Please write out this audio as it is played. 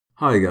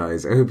Hi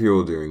guys, I hope you're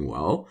all doing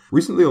well.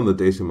 Recently on the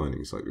data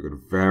mining site, we got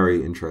a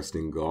very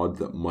interesting god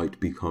that might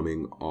be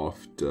coming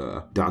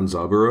after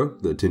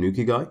Danzaburo, the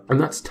Tanuki guy, and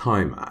that's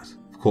Tiamat.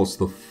 Of course,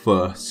 the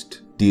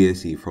first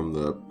deity from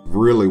the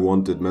really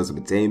wanted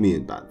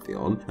Mesopotamian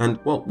pantheon, and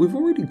well, we've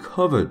already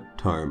covered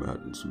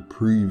Tiamat in some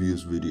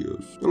previous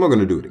videos. I'm not going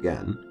to do it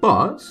again,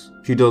 but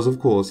she does of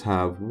course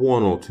have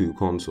one or two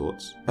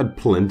consorts and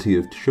plenty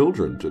of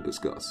children to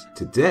discuss.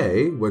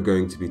 Today, we're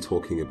going to be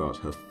talking about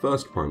her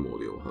first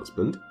primordial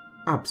husband,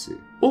 Abzu.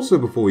 Also,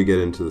 before we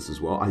get into this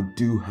as well, I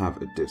do have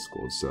a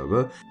Discord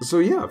server, so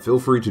yeah, feel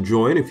free to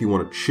join if you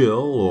want to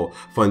chill or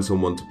find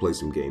someone to play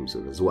some games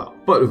with as well.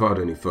 But without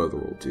any further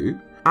ado,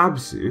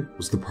 Abzu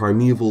was the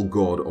primeval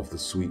god of the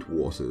sweet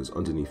waters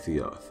underneath the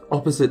earth,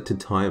 opposite to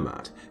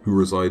Tiamat, who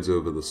resides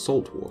over the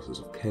salt waters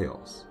of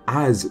chaos.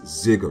 As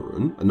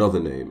Zigarun, another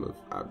name of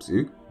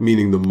Abzu,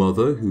 meaning the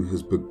mother who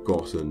has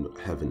begotten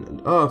heaven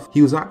and earth,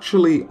 he was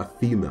actually a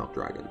female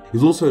dragon. He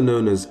was also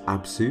known as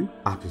Abzu,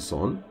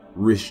 Apison,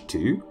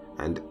 Rishtu,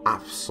 and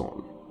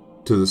Apson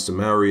to the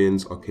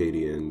Sumerians,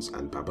 Akkadians,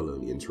 and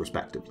Babylonians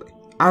respectively.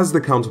 As the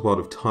counterpart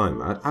of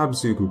Tiamat,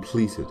 Abzu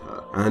completed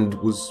her, and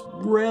was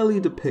rarely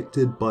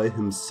depicted by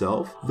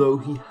himself, though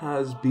he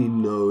has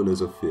been known as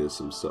a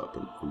fearsome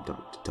serpent from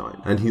time to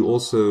time. And he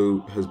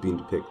also has been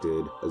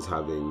depicted as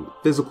having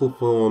physical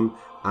form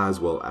as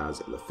well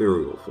as an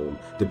ethereal form,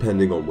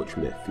 depending on which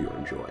myth you're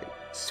enjoying.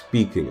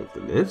 Speaking of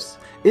the myths,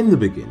 in the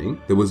beginning,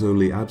 there was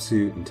only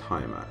Abzu and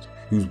Tiamat,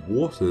 whose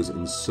waters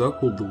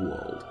encircled the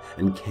world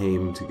and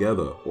came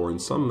together, or in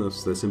some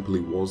myths there simply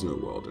was no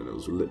world and it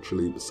was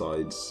literally,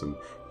 besides some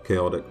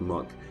chaotic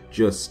muck,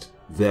 just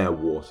their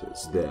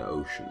waters, their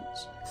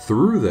oceans.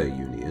 Through their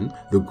union,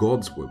 the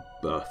gods were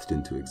birthed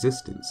into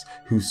existence,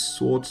 who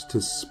sought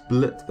to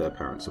split their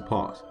parents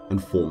apart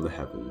and form the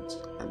heavens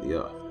and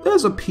the earth.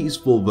 There's a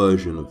peaceful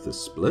version of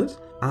this split,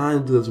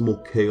 and there's a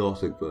more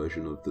chaotic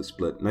version of the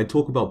split, and I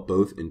talk about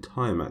both in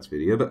Tiamat's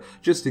video, but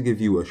just to give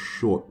you a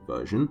short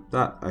version,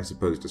 that I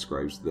suppose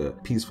describes the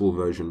peaceful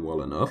version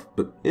well enough,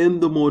 but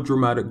in the more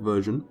dramatic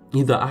version,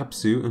 either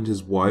Abzu and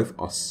his wife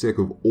are sick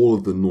of all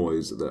of the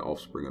noise that their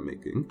offspring are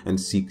making, and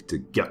seek to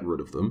get rid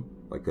of them,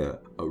 like a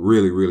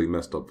really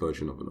messed up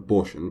version of an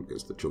abortion,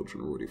 because the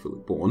children are already fully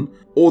born,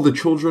 or the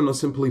children are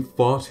simply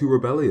far too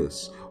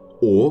rebellious,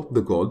 or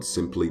the gods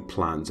simply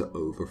plan to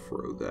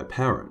overthrow their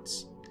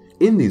parents.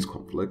 In these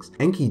conflicts,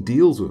 Enki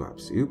deals with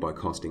Abzu by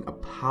casting a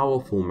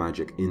powerful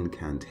magic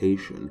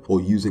incantation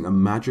or using a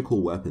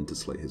magical weapon to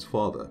slay his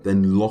father,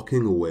 then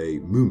locking away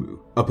Mumu,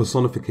 a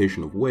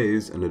personification of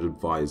ways and an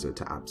advisor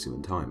to Abzu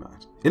and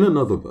Tiamat. In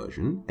another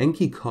version,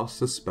 Enki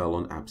casts a spell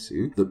on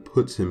Abzu that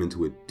puts him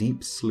into a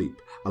deep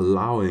sleep,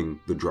 allowing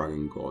the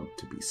dragon god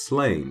to be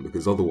slain,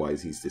 because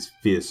otherwise he's this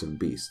fearsome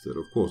beast that,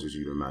 of course, as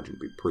you'd imagine,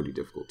 would be pretty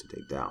difficult to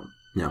take down.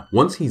 Now,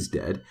 once he's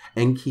dead,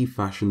 Enki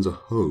fashions a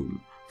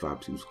home for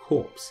Abzu's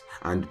corpse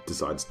and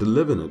decides to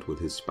live in it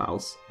with his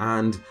spouse,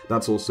 and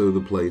that's also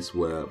the place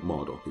where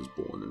Marduk is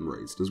born and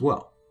raised as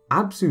well.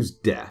 Abzu's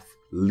death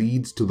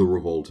leads to the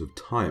revolt of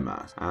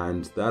Tiamat,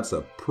 and that's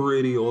a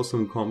pretty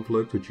awesome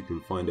conflict which you can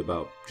find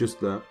about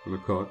just there on a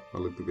card. I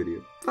like the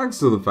video. Thanks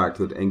to the fact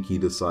that Enki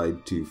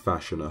decided to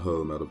fashion a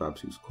home out of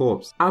Abzu's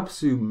corpse,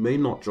 Abzu may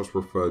not just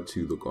refer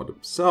to the god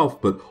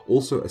himself, but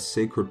also a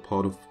sacred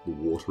part of the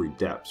watery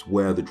depths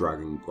where the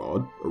dragon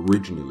god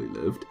originally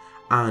lived,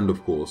 and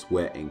of course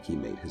where Enki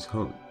made his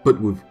home.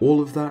 But with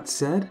all of that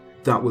said,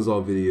 that was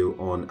our video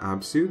on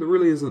Abzu. There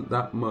really isn't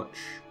that much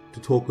to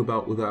talk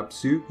about with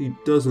Abzu. He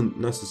doesn't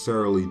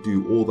necessarily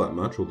do all that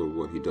much, although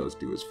what he does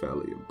do is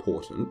fairly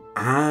important.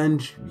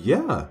 And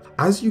yeah,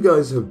 as you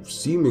guys have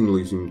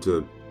seemingly seemed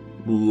to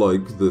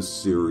like this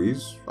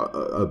series,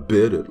 a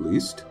bit at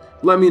least,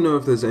 let me know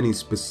if there's any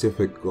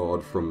specific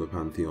god from the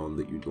pantheon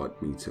that you'd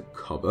like me to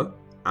cover.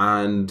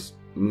 And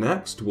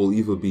next, we'll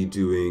either be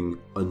doing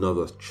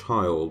another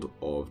child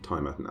of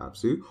Tiamat and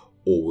Abzu,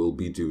 or we'll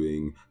be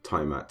doing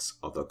Tiamat's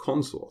other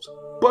consort.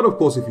 But of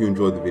course, if you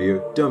enjoyed the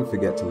video, don't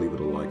forget to leave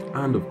it a like,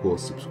 and of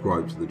course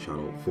subscribe to the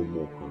channel for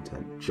more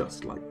content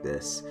just like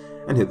this.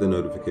 And hit the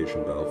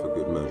notification bell for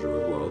good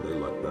measure as well, they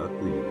like that,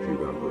 the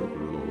YouTube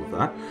algorithm and all of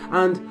that.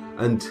 And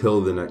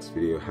until the next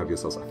video, have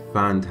yourselves a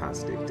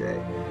fantastic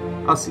day.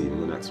 I'll see you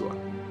in the next one.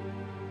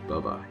 Bye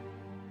bye.